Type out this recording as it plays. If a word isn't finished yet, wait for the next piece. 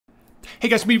Hey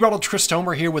guys, Meteorologist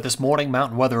Homer here with this morning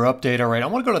mountain weather update. All right, I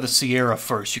want to go to the Sierra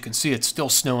first. You can see it's still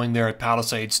snowing there at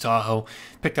Palisades, Tahoe.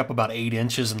 Picked up about 8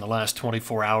 inches in the last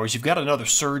 24 hours. You've got another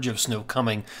surge of snow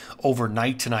coming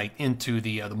overnight tonight into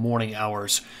the morning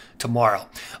hours tomorrow.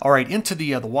 All right, into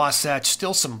the Wasatch,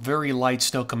 still some very light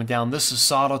snow coming down. This is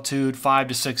Solitude, 5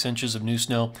 to 6 inches of new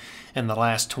snow in the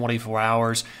last 24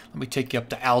 hours. Let me take you up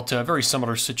to Alta, very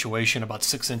similar situation, about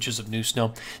 6 inches of new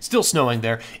snow. Still snowing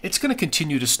there. It's going to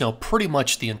continue to snow pretty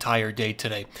much the entire day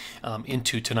today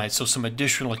into tonight, so some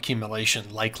additional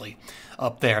accumulation likely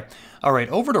up there. All right,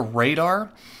 over to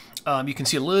radar. You can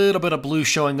see a little bit of blue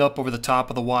showing up over the top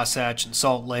of the Wasatch and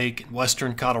Salt Lake and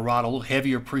western Colorado, a little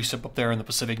heavier precip up there in the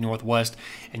Pacific Northwest,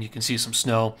 and you can see some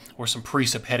snow or some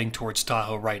precip heading towards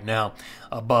Tahoe right now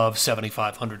above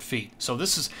 7,500 feet. So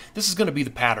this is going to be the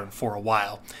pattern for a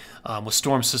while, with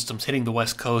storm systems hitting the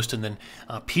west coast and then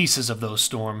pieces of those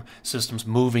storm systems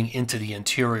moving into the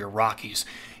interior Rockies.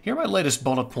 Here are my latest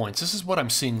bullet points. This is what I'm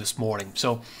seeing this morning.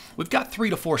 So we've got 3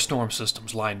 to 4 storm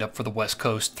systems lined up for the west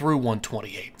coast through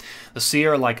 128. The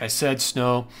Sierra, like I said,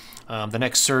 snow. The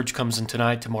next surge comes in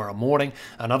tonight, tomorrow morning.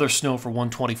 Another snow for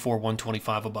 124,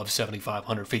 125 above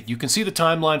 7,500 feet. You can see the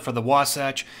timeline for the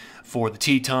Wasatch, for the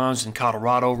Tetons in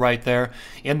Colorado right there.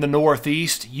 In the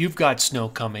northeast, you've got snow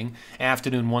coming,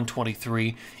 afternoon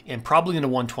 123 and probably into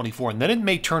 124. And then it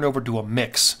may turn over to a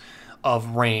mix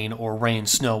of rain or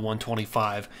rain-snow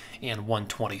 125 and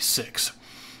 126.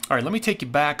 All right, let me take you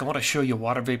back. I want to show you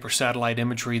water vapor satellite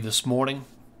imagery this morning.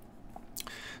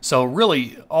 So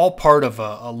really all part of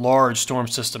a large storm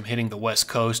system hitting the west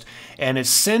coast, and it's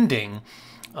sending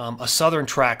a southern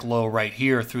track low right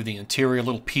here through the interior. A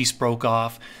little piece broke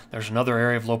off. There's another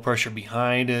area of low pressure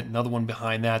behind it, another one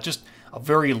behind that. Just a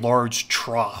very large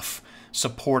trough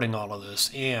supporting all of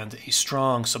this, and a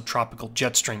strong subtropical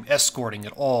jet stream escorting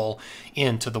it all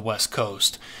into the west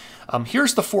coast.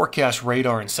 Here's the forecast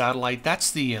radar and satellite.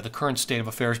 That's the current state of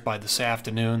affairs by this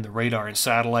afternoon, the radar and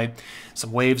satellite.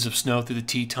 Some waves of snow through the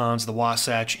Tetons, the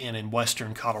Wasatch, and in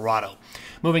western Colorado.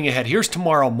 Moving ahead, here's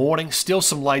tomorrow morning. Still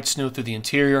some light snow through the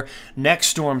interior. Next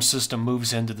storm system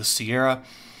moves into the Sierra.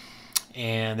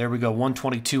 And there we go,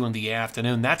 122 in the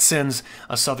afternoon. That sends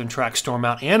a southern track storm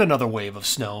out and another wave of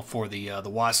snow for the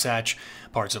Wasatch,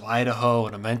 parts of Idaho,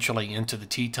 and eventually into the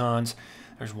Tetons.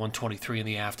 There's 123 in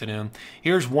the afternoon.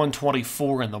 Here's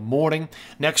 124 in the morning.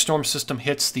 Next storm system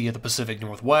hits the Pacific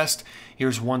Northwest.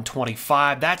 Here's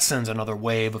 125. That sends another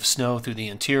wave of snow through the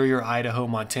interior, Idaho,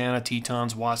 Montana,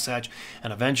 Tetons, Wasatch,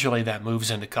 and eventually that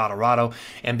moves into Colorado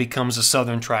and becomes a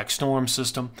southern track storm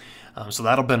system. So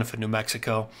that'll benefit New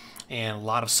Mexico and a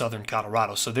lot of southern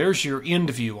Colorado. So there's your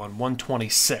end view on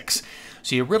 126.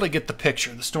 So you really get the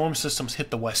picture. The storm systems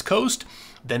hit the west coast,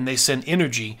 then they send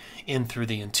energy in through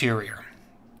the interior.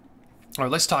 All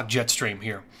right, let's talk jet stream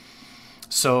here.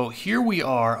 So here we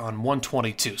are on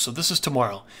 122. So this is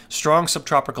tomorrow. Strong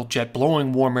subtropical jet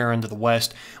blowing warm air into the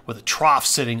west with a trough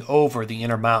sitting over the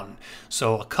Intermountain.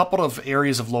 So a couple of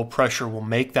areas of low pressure will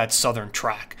make that southern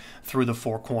track through the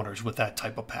Four Corners with that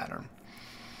type of pattern.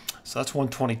 So that's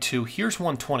 122. Here's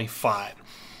 125.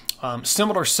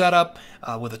 Similar setup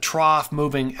with a trough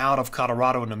moving out of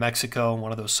Colorado into Mexico.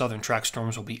 One of those southern track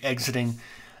storms will be exiting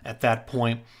at that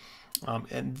point.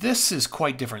 And this is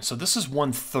quite different. So this is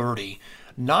 130.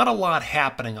 Not a lot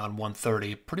happening on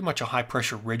 130. Pretty much a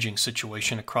high-pressure ridging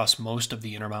situation across most of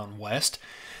the Intermountain West.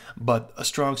 But a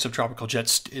strong subtropical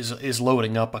jet is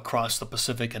loading up across the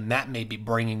Pacific, and that may be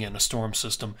bringing in a storm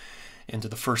system into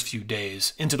the first few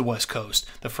days, into the west coast,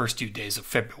 the first few days of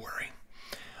February.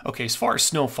 Okay, as far as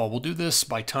snowfall, we'll do this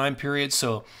by time period.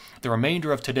 So the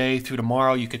remainder of today through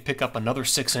tomorrow, you could pick up another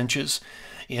 6 inches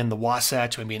in the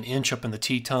Wasatch, maybe an inch up in the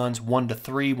Tetons, 1 to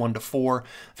 3, 1 to 4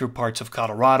 through parts of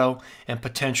Colorado, and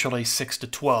potentially 6 to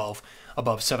 12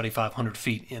 above 7,500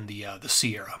 feet in the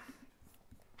Sierra.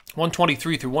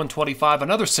 123 through 125,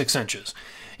 another 6 inches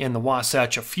in the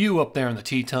Wasatch, a few up there in the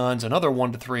Tetons, another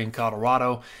 1 to 3 in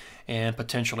Colorado, and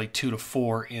potentially 2 to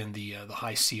 4 in the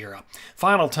High Sierra.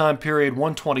 Final time period,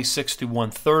 126 through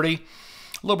 130.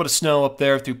 A little bit of snow up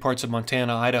there through parts of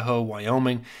Montana, Idaho,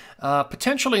 Wyoming.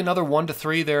 Potentially another 1 to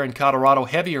 3 there in Colorado,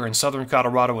 heavier in southern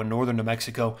Colorado and northern New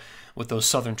Mexico with those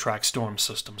southern track storm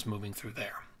systems moving through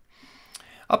there.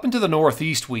 Up into the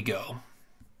northeast we go.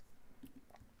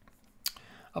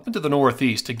 Up into the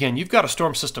northeast, again, you've got a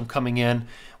storm system coming in,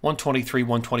 123,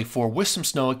 124, with some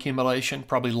snow accumulation,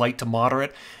 probably light to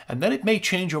moderate, and then it may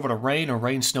change over to rain or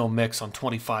rain-snow mix on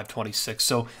 25, 26,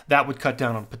 so that would cut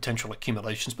down on potential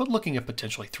accumulations, but looking at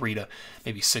potentially 3 to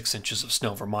maybe 6 inches of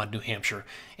snow, Vermont, New Hampshire,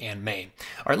 and Maine.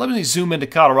 All right, let me zoom into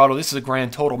Colorado. This is a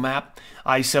grand total map,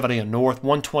 I-70 and north,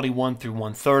 121 through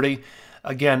 130.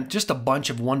 Again, just a bunch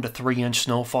of 1 to 3 inch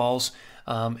snowfalls,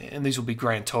 and these will be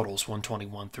grand totals,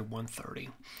 121 through 130.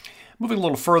 Moving a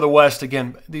little further west,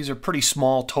 again, these are pretty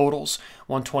small totals,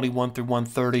 121 through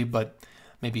 130, but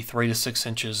maybe 3 to 6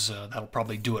 inches. That'll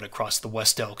probably do it across the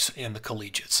West Elks and the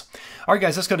Collegiates. All right,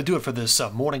 guys, that's going to do it for this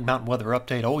morning mountain weather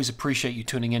update. Always appreciate you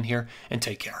tuning in here, and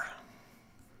take care.